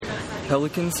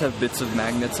Pelicans have bits of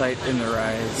magnetite in their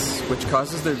eyes, which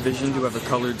causes their vision to have a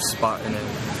colored spot in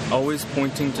it, always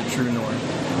pointing to true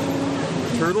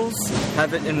north. Turtles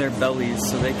have it in their bellies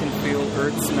so they can feel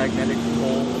Earth's magnetic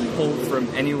pull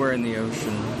from anywhere in the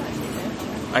ocean.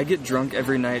 I get drunk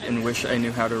every night and wish I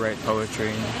knew how to write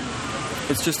poetry.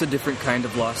 It's just a different kind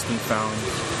of lost and found,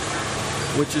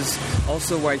 which is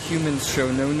also why humans show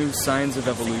no new signs of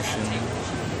evolution.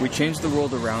 We change the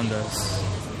world around us,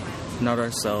 not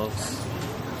ourselves.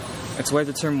 That's why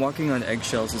the term walking on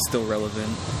eggshells is still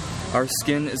relevant. Our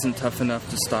skin isn't tough enough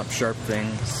to stop sharp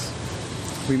things.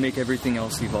 We make everything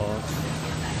else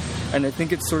evolve. And I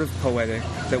think it's sort of poetic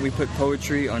that we put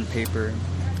poetry on paper.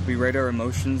 We write our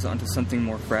emotions onto something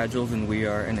more fragile than we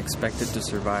are and expect it to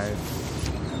survive.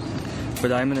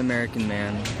 But I'm an American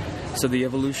man, so the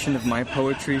evolution of my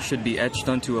poetry should be etched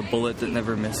onto a bullet that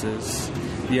never misses.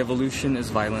 The evolution is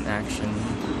violent action.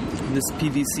 This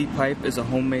PVC pipe is a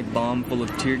homemade bomb full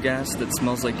of tear gas that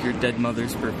smells like your dead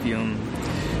mother's perfume,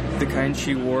 the kind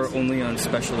she wore only on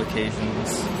special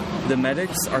occasions. The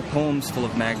medics are poems full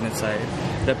of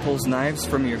magnetite that pulls knives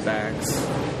from your backs,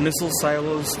 missile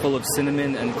silos full of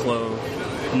cinnamon and clove,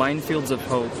 minefields of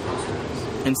hope.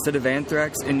 Instead of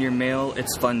anthrax in your mail,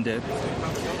 it's Fun Dip.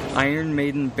 Iron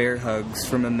Maiden bear hugs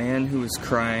from a man who is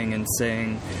crying and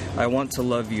saying, I want to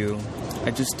love you,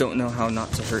 I just don't know how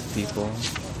not to hurt people.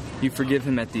 You forgive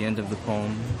him at the end of the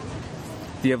poem.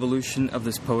 The evolution of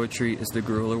this poetry is the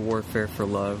guerrilla warfare for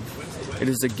love. It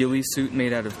is a ghillie suit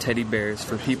made out of teddy bears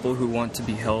for people who want to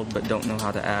be held but don't know how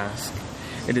to ask.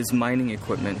 It is mining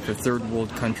equipment for third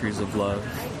world countries of love.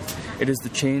 It is the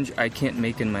change I can't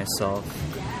make in myself.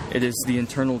 It is the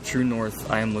internal true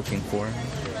north I am looking for.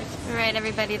 All right,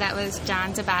 everybody, that was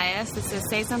Jon Tobias. This is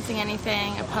Say Something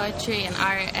Anything, a poetry and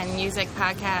art and music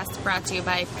podcast brought to you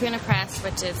by Puna Press,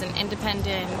 which is an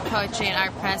independent poetry and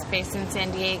art press based in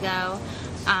San Diego.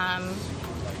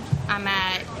 I'm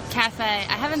at Cafe.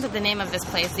 I haven't said the name of this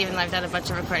place, even though I've done a bunch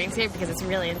of recordings here, because it's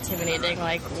really intimidating.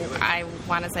 Like, I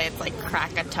want to say it's like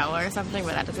Krakatoa or something,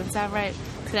 but that doesn't sound right.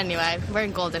 But anyway, we're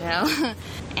in Golden Hill.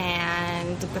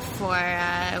 And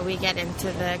before we get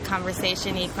into the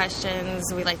conversation-y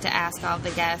questions, we like to ask all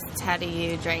the guests, how do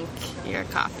you drink your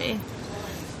coffee?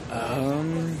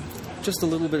 Just a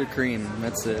little bit of cream.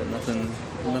 That's it. Nothing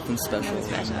special. Nothing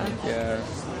special. Yeah.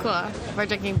 Cool. We're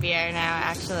drinking beer now,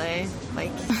 actually.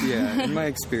 Like. Yeah, in my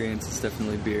experience, it's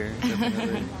definitely beer.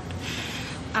 Definitely.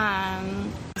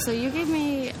 So you gave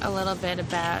me a little bit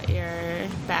about your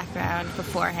background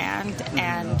beforehand,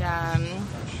 and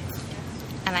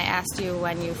I asked you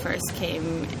when you first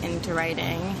came into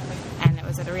writing, and it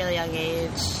was at a really young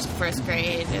age. First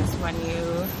grade is when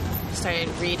you started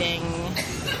reading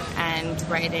and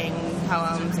writing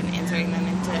poems and inserting them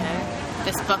into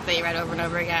this book that you read over and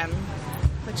over again,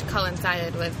 which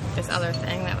coincided with this other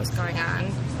thing that was going on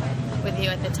with you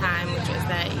at the time, which was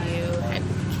that you had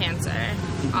cancer.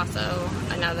 Also,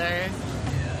 another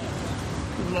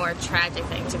more tragic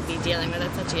thing to be dealing with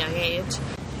at such a young age.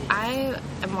 I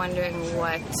am wondering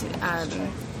what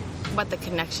the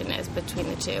connection is between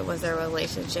the two. Was there a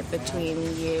relationship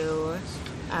between you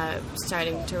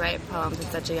starting to write poems at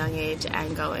such a young age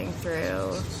and going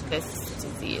through this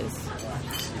disease?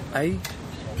 I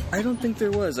don't think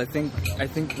there was. I think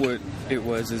what it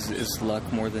was is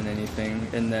luck more than anything,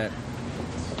 in that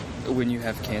when you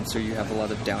have cancer, you have a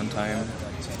lot of downtime.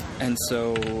 And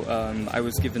so I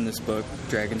was given this book,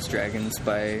 Dragons,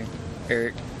 by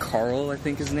Eric Carle, I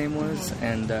think his name was,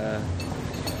 and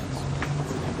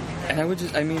I would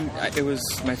just, it was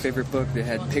my favorite book. It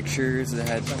had pictures, it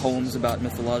had poems about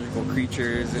mythological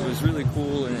creatures. It was really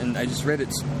cool, and I just read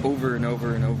it over and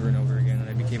over and over and over again, and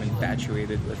I became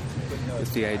infatuated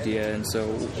with the idea. And so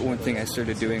one thing I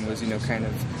started doing was, kind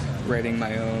of writing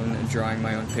my own and drawing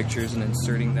my own pictures and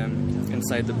inserting them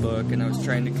inside the book, and I was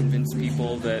trying to convince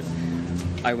people that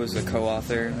I was a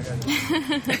co-author,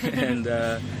 and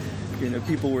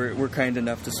people were kind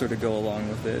enough to sort of go along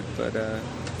with it. But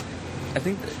I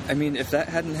think, if that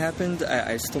hadn't happened,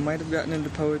 I still might have gotten into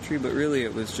poetry, but really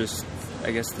it was just,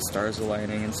 I guess, the stars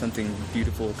aligning and something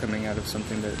beautiful coming out of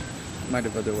something that might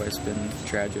have otherwise been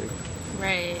tragic.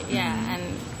 Right, yeah,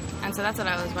 and so that's what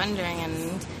I was wondering,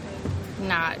 and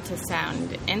not to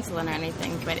sound insolent or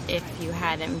anything, but if you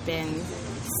hadn't been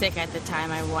sick at the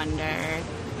time, I wonder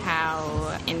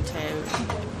how into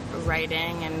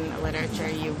writing and literature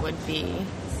you would be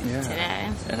today.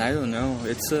 And I don't know.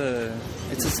 It's a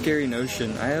scary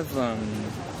notion. I have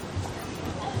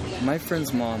my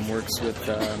friend's mom works with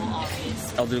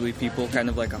elderly people, kind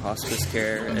of like a hospice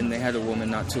care, and they had a woman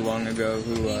not too long ago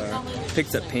who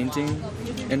picked up painting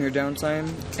in her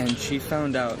downtime, and she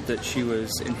found out that she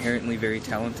was inherently very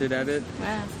talented at it.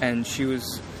 Wow. And she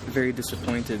was very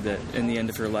disappointed that in the end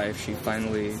of her life she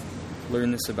finally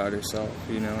learned this about herself,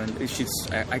 and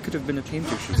I could have been a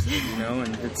painter, she said,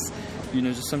 and it's,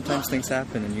 just sometimes things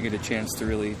happen and you get a chance to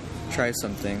really try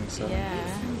something, so.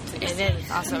 Yeah, it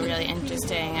is also really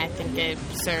interesting. I think it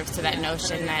serves to that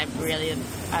notion that really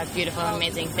beautiful,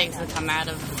 amazing things will come out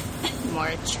of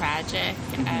more tragic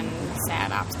and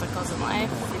sad obstacles in life.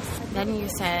 Then you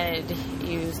said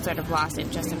you sort of lost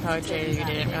interest in poetry. You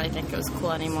didn't really think it was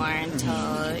cool anymore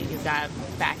until you got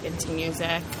back into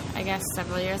music, I guess,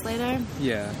 several years later.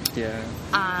 Yeah.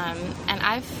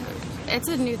 And it's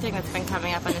a new thing that's been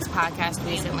coming up on this podcast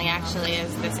recently, actually,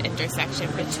 is this intersection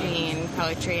between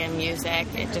poetry and music.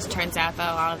 It just turns out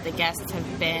that a lot of the guests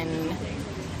have been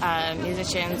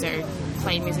musicians or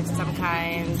play music of some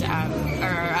kind,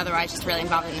 or otherwise just really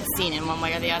involved in the scene in one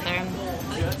way or the other.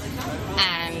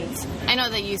 And I know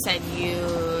that you said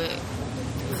you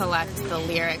collect the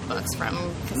lyric books from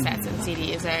cassettes and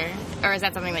CDs, or is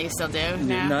that something that you still do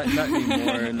now? Not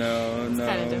anymore, no. It's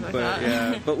kind of difficult. But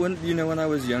yeah, but when I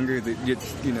was younger,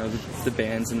 the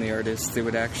bands and the artists, they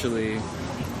would actually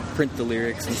print the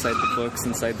lyrics inside the books,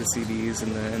 inside the CDs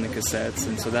and the cassettes,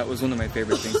 and so that was one of my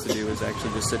favorite things to do, was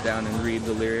actually just sit down and read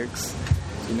the lyrics,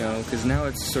 because now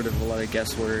it's sort of a lot of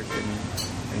guesswork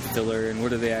and filler, and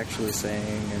what are they actually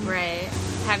saying? And right.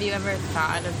 Have you ever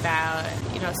thought about,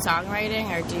 songwriting,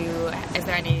 or is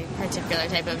there any particular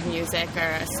type of music or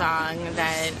a song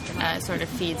that sort of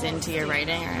feeds into your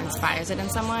writing or inspires it in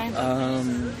some way?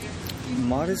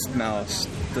 Modest Mouse,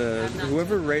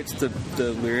 whoever writes the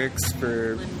lyrics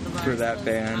for that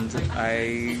band,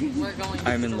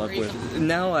 I'm in love with.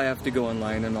 Now I have to go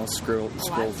online and I'll scroll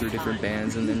through different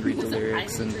bands and then read the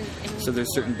lyrics, and so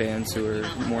there's certain bands who are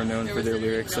more known for their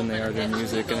lyrics than they are their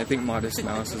music, and I think Modest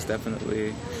Mouse is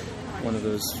definitely one of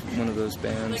those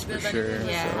bands for sure.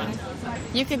 Yeah. So.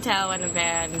 You can tell when a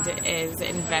band is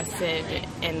invested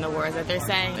in the words that they're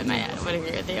saying, and I would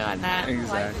agree with you on that.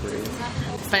 Exactly.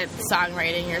 But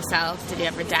songwriting yourself, did you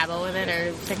ever dabble with it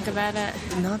or think about it?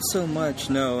 Not so much,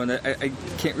 no. And I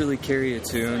can't really carry a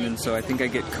tune, and so I think I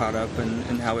get caught up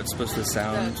in how it's supposed to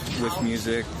sound with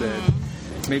music. That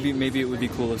maybe it would be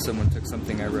cool if someone took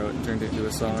something I wrote and turned it into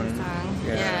a song.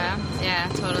 Yeah,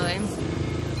 totally.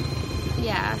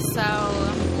 Yeah, so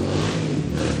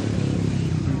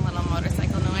little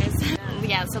motorcycle noise.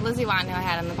 Yeah, so Lizzie Wann, who I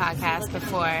had on the podcast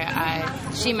before,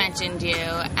 she mentioned you,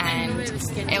 and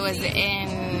it was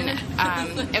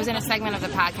in a segment of the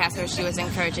podcast where she was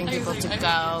encouraging people to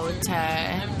go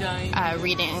to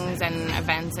readings and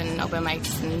events and open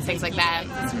mics and things like that.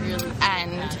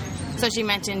 And so she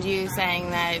mentioned you,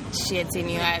 saying that she had seen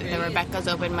you at the Rebecca's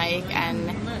open mic and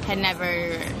had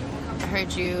never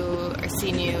heard you or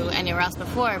seen you anywhere else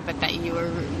before, but that you were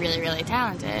really, really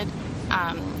talented.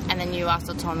 And then you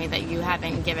also told me that you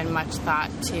haven't given much thought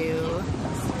to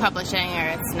publishing, or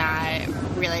it's not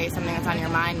really something that's on your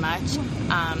mind much.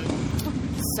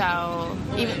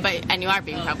 And you are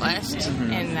being published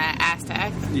in the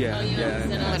Aztec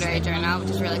Literary Journal, which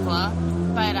is really cool.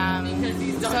 But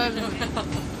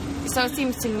so it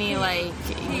seems to me like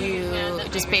you,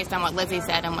 just based on what Lizzie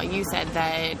said and what you said,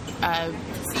 that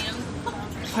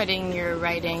putting your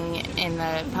writing in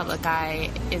the public eye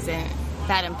isn't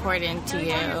that important to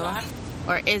you,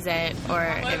 or is it? Or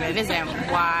if it isn't,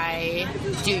 why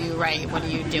do you write? What do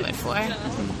you do it for?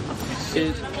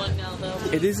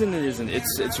 It isn't. It isn't.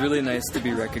 It's really nice to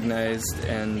be recognized,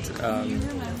 and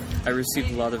I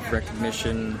received a lot of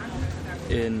recognition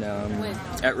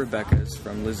at Rebecca's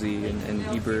from Lizzie and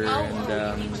Eber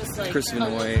and Chris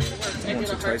Vinoy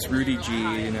once or twice, Rudy G,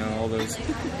 all those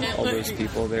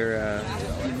people. They're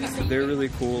really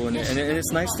cool, and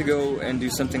it's nice to go and do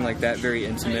something like that, very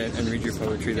intimate, and read your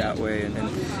poetry that way, and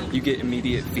you get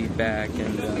immediate feedback.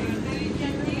 And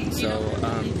so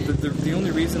the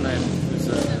only reason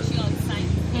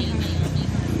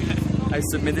I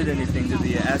submitted anything to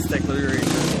the Aztec Literary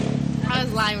Journal. I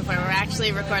was lying before. We're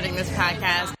actually recording this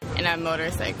podcast in a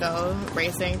motorcycle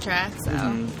racing track, so...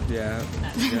 Yeah.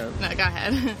 No, go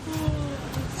ahead.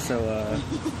 So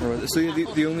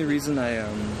the only reason I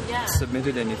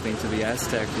submitted anything to the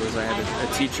Aztec was I had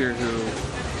a teacher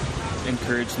who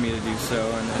encouraged me to do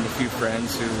so, and a few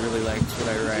friends who really liked what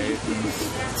I write, and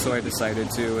so I decided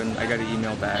to, and I got an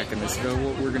email back, and they said, oh,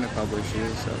 well, we're going to publish you,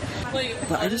 so.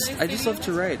 But I just love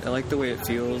to write. I like the way it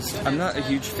feels. I'm not a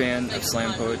huge fan of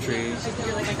slam poetry,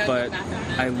 but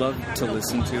I love to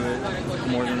listen to it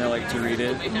more than I like to read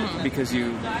it, because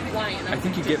I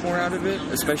think you get more out of it,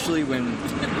 especially when...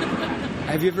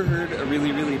 Have you ever heard a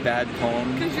really, really bad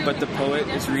poem, but the poet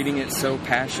is reading it so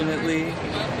passionately?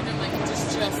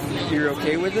 You're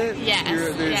okay with it?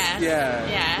 Yes.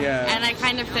 Yeah. And I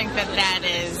kind of think that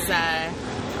is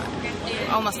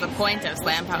almost the point of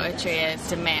slam poetry. It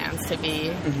demands to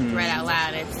be read out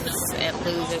loud. It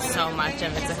loses so much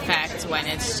of its effect when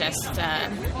it's just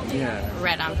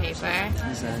read on paper.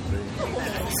 Exactly.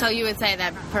 So you would say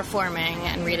that performing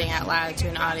and reading out loud to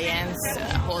an audience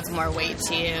holds more weight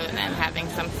to you than having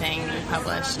something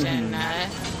published in a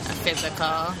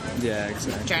physical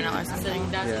journal or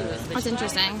something. Yeah. That's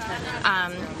interesting.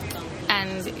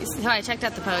 And so I checked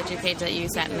out the poetry page that you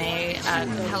sent me,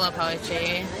 Hello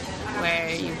Poetry,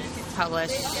 where you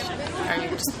publish or you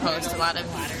just post a lot of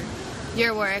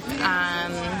your work.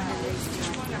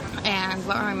 And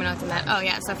what were my notes on that? Oh,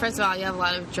 yeah. So first of all, you have a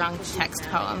lot of drunk text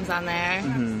poems on there.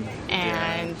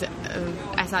 And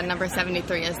I saw number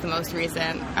 73 as the most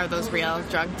recent. Are those real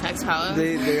drunk text poems?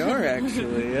 They are,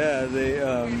 actually. Yeah.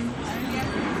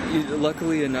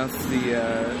 Luckily enough,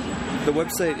 the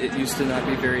website, it used to not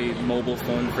be very mobile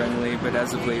phone friendly, but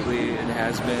as of lately it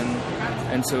has been,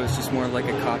 and so it's just more like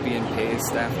a copy and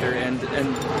paste after. And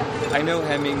I know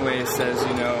Hemingway says,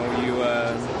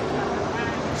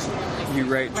 you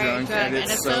write drunk and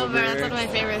it's sober. That's one of my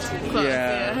favorite quotes.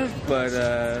 Yeah, but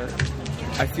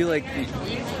I feel like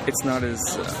it's not as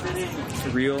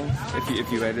real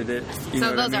if you edit it.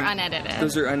 So those are unedited.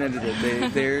 Those are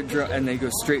unedited. They're and they go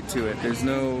straight to it. There's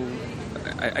no.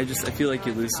 I feel like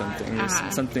you lose something.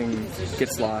 Something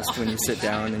gets lost when you sit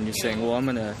down and you're saying, well, I'm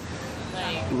going to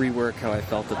rework how I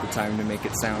felt at the time to make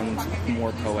it sound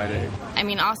more poetic. I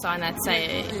mean, also on that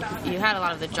site, you had a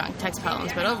lot of the drunk text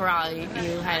poems, but overall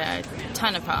you had a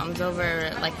ton of poems,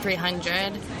 over like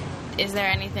 300. Is there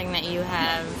anything that you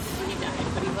have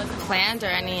planned or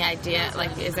any idea,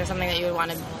 like, is there something that you would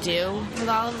want to do with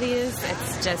all of these?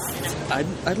 It's just...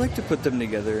 I'd like to put them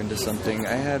together into something.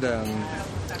 I had a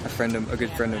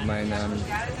good friend of mine,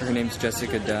 her name's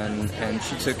Jessica Dunn, and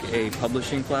she took a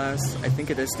publishing class, I think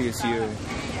at SDSU,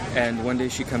 and one day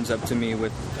she comes up to me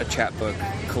with a chapbook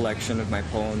collection of my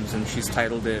poems, and she's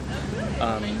titled it,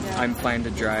 I'm Fine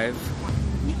to Drive.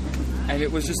 And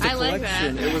it was just a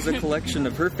collection. It was a collection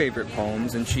of her favorite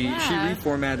poems, and she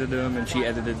reformatted them and she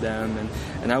edited them,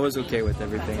 and I was okay with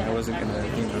everything. I wasn't gonna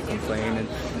complain.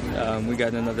 And we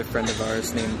got another friend of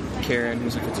ours named Karen,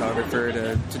 who's a photographer,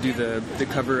 to do the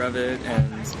cover of it,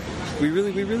 and we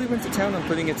really went to town on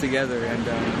putting it together. And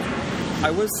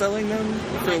I was selling them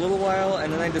for a little while,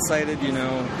 and then I decided,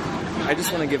 I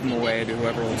just want to give them away to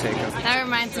whoever will take them. That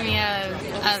reminds me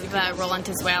of Roland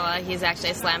Tiswala. He's actually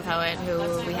a slam poet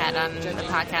who we had on the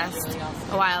podcast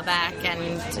a while back,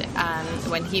 and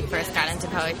when he first got into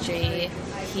poetry,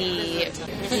 he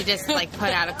just put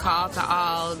out a call to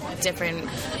all different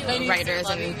writers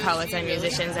and poets and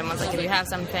musicians, and was like, if you have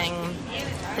something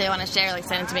they want to share,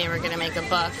 send it to me, we're going to make a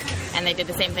book. And they did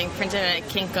the same thing, printed it at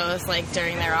Kinko's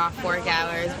during their off work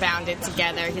hours, bound it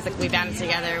together. He's like, we bound it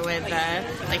together with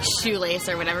shoelace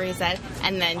or whatever he said,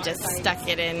 and then just stuck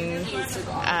it in,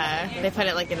 they put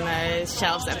it in the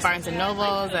shelves at Barnes and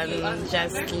Nobles and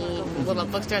just little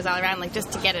bookstores all around,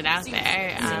 just to get it out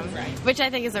there, which I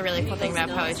think is a really cool thing about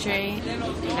poetry,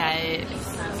 that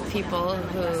people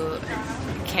who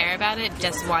care about it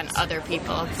just want other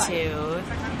people to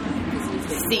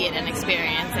see it and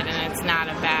experience it, and it's not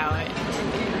about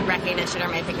recognition or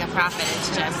making a profit.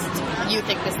 It's just, you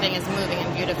think this thing is moving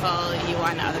and beautiful, you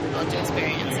want other people to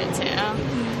experience it too.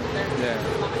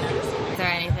 Yeah. Is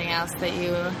there anything else that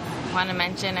you want to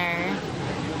mention or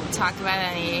talk about?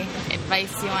 Any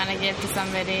advice you want to give to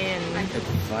somebody?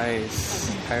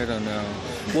 Advice? I don't know.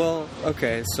 Well,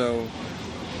 okay, so,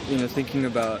 thinking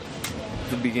about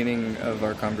the beginning of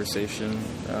our conversation,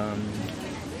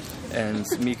 and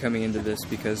me coming into this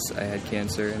because I had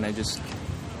cancer and I just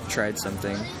tried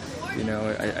something.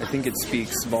 I think it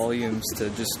speaks volumes to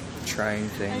just trying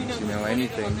things,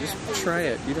 anything. Just try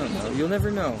it. You don't know. You'll never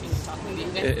know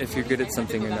if you're good at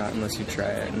something or not unless you try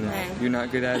it. And if you're not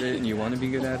good at it and you want to be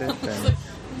good at it, then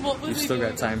you've still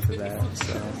got time for that.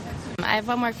 So I have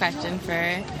one more question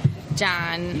for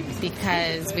Jon,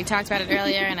 because we talked about it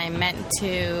earlier and I meant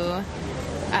to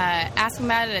ask him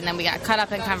about it, and then we got caught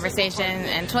up in conversation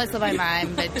and totally slipped my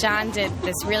mind. But Jon did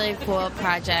this really cool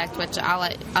project, which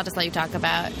I'll just let you talk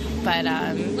about. But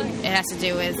it has to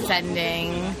do with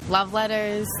sending love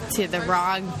letters to the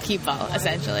wrong people,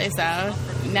 essentially. So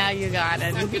now you go on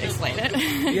and explain it.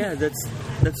 Yeah,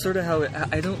 that's sort of how it.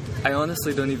 I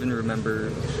honestly don't even remember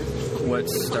what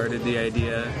started the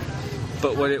idea.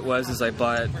 But what it was is I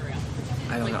bought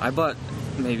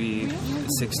maybe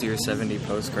 60 or 70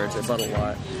 postcards. I bought a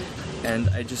lot. And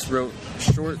I just wrote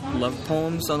short love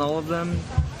poems on all of them.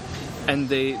 And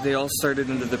they all started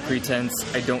under the pretense,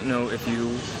 I don't know if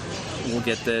you will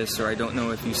get this, or I don't know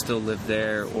if you still live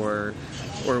there, or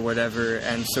whatever.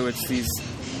 And so it's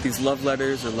these love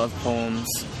letters or love poems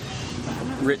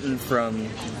written from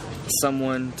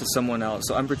someone to someone else.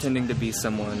 So I'm pretending to be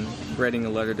someone, writing a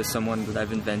letter to someone that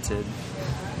I've invented.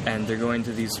 And they're going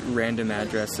to these random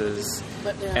addresses,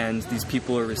 and these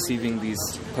people are receiving these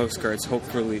postcards,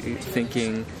 hopefully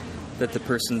thinking that the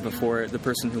person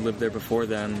who lived there before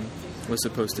them was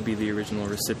supposed to be the original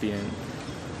recipient.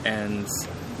 And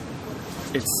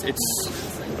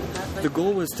the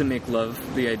goal was to make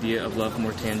the idea of love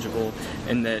more tangible,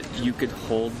 and that you could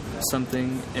hold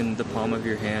something in the palm of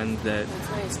your hand that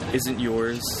isn't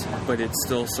yours, but it's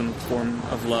still some form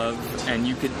of love, and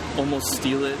you could almost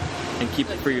steal it and keep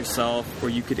it for yourself, or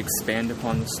you could expand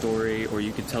upon the story, or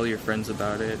you could tell your friends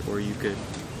about it, or you could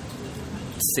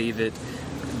save it,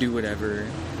 do whatever.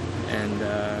 And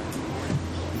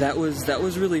that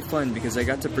was really fun, because I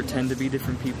got to pretend to be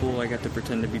different people. I got to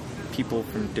pretend to be people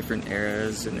from different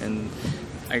eras, and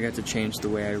I got to change the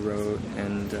way I wrote.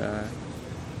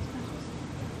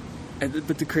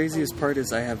 But the craziest part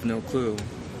is I have no clue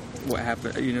what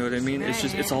happened. You know what I mean?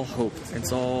 Right. It's all hope.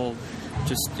 It's all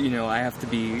just, I have to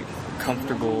be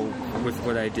comfortable with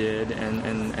what I did,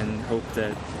 and hope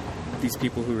that these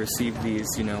people who received these,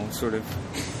 sort of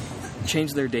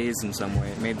changed their days in some way.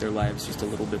 It made their lives just a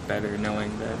little bit better,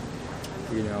 knowing that,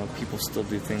 people still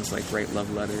do things like write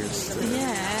love letters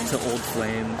to old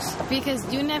flames. Because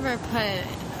you never put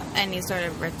any sort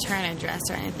of return address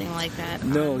or anything like that.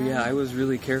 No, yeah, I was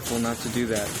really careful not to do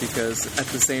that, because at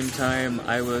the same time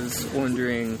I was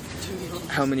wondering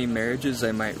how many marriages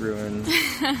I might ruin.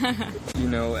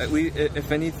 At least,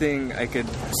 if anything, I could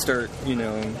start,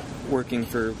 working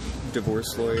for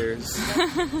divorce lawyers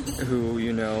who,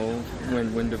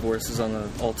 when divorce is on an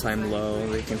all-time low,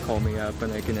 they can call me up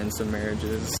and I can end some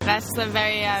marriages. That's a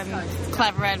very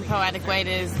clever and poetic way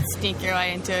to sneak your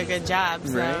way into a good job.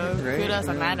 So right, kudos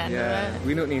on that end of it.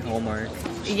 We don't need Hallmark.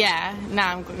 Yeah,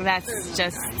 no, that's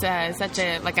just such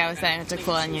a, like I was saying, it's a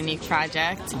cool and unique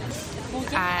project.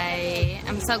 I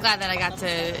am so glad that I got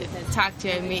to talk to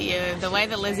you and meet you. The way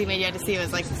that Lizzie made you out to see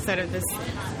was like sort of this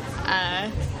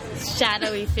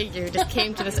shadowy figure who just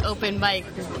came to this open mic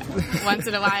once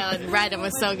in a while and read and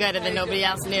was so good, and then nobody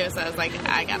else knew. So I was like,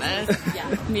 I gotta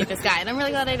meet this guy, and I'm really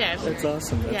glad I did. That's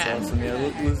awesome. Awesome. Yeah,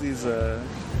 Lizzie's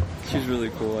she's really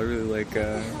cool. I really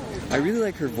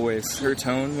like her voice, her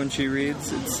tone when she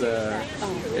reads.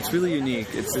 It's really unique.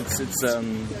 It's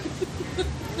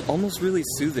almost really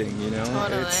soothing,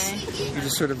 Totally. You're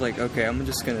just sort of like, okay, I'm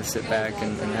just gonna sit back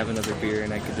and have another beer,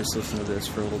 and I could just listen to this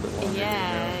for a little bit longer.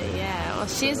 Yeah. Well,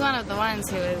 she's one of the ones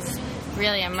who is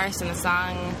really immersed in the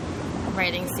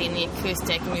songwriting scene, the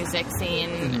acoustic music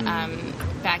scene,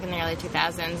 back in the early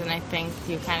 2000s, and I think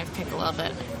you kind of pick a little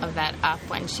bit of that up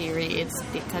when she reads,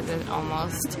 because it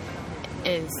almost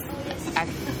is, I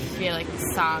feel like,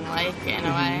 song-like in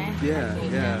a way.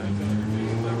 Yeah.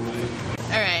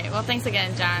 All right. Well, thanks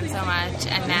again, Jon, so much.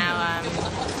 And now,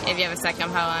 if you have a second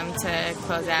poem to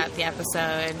close out the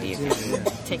episode, you can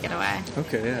take it away.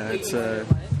 Okay. Yeah. It's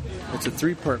a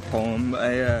 3-part poem.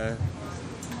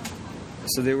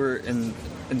 So they were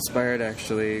inspired,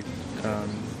 actually,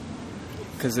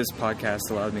 because this podcast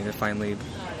allowed me to finally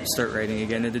start writing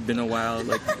again. It had been a while.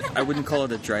 Like, I wouldn't call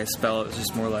it a dry spell. It was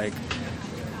just more like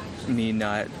me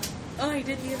not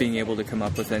being able to come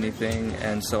up with anything.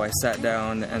 And so I sat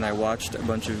down and I watched a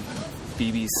bunch of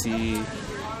BBC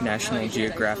National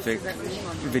Geographic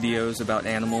videos about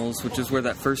animals, which is where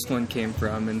that first one came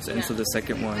from, and so the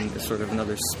second one is sort of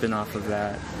another spin-off of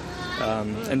that.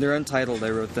 And they're untitled.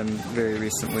 I wrote them very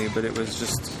recently, but it was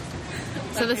just...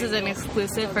 So this is an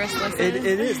exclusive first listen?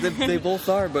 It is. They both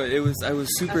are, but I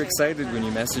was super excited when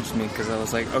you messaged me, because I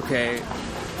was like, okay,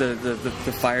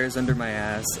 the fire's under my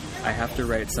ass. I have to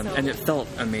write something. And it felt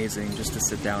amazing just to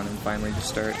sit down and finally just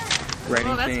start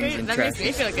writing things. Great. And that makes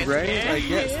me feel good. Right?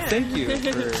 Yes, thank you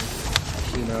for,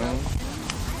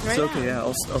 Right so, okay, yeah,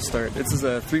 I'll start. This is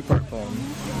a 3-part poem.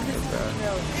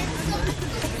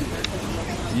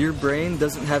 Your brain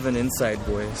doesn't have an inside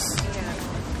voice.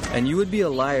 And you would be a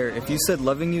liar if you said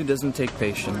loving you doesn't take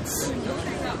patience.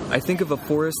 I think of a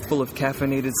forest full of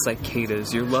caffeinated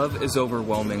cicadas. Your love is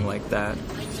overwhelming like that,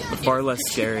 but far less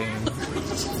scary.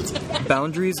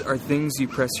 Boundaries are things you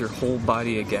press your whole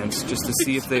body against just to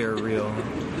see if they are real.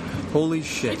 Holy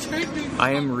shit,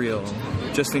 I am real.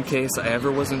 Just in case I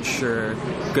ever wasn't sure,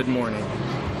 good morning.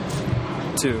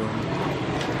 2.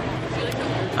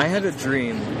 I had a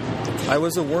dream. I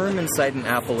was a worm inside an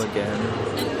apple again.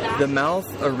 The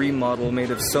mouth, a remodel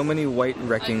made of so many white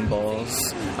wrecking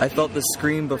balls. I felt the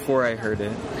scream before I heard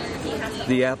it.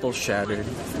 The apple shattered.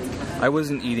 I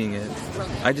wasn't eating it.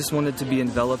 I just wanted to be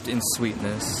enveloped in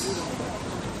sweetness.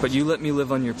 But you let me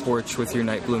live on your porch with your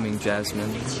night blooming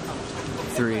jasmine.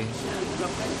 3.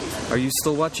 Are you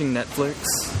still watching Netflix?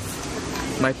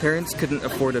 My parents couldn't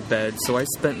afford a bed, so I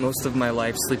spent most of my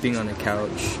life sleeping on a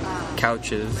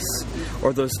couches,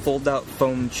 or those fold-out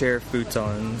foam chair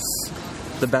futons,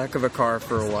 the back of a car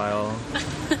for a while,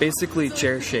 basically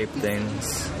chair-shaped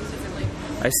things.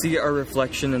 I see our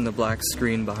reflection in the black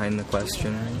screen behind the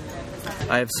question.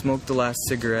 I have smoked the last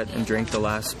cigarette and drank the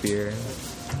last beer.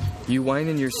 You whine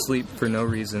in your sleep for no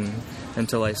reason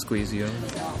until I squeeze you.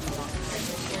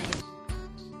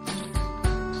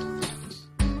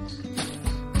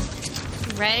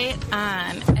 Right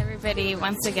on, everybody.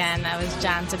 Once again, that was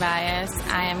Jon Tobias.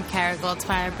 I am Kara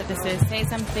Goldfarb, but this is Say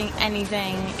Something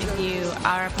Anything. If you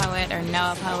are a poet or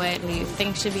know a poet who you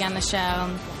think should be on the show,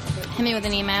 hit me with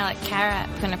an email at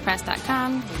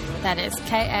kara@punapress.com. That is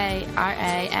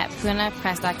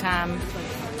KARA@punapress.com.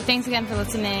 Thanks again for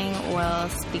listening. We'll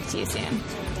speak to you soon.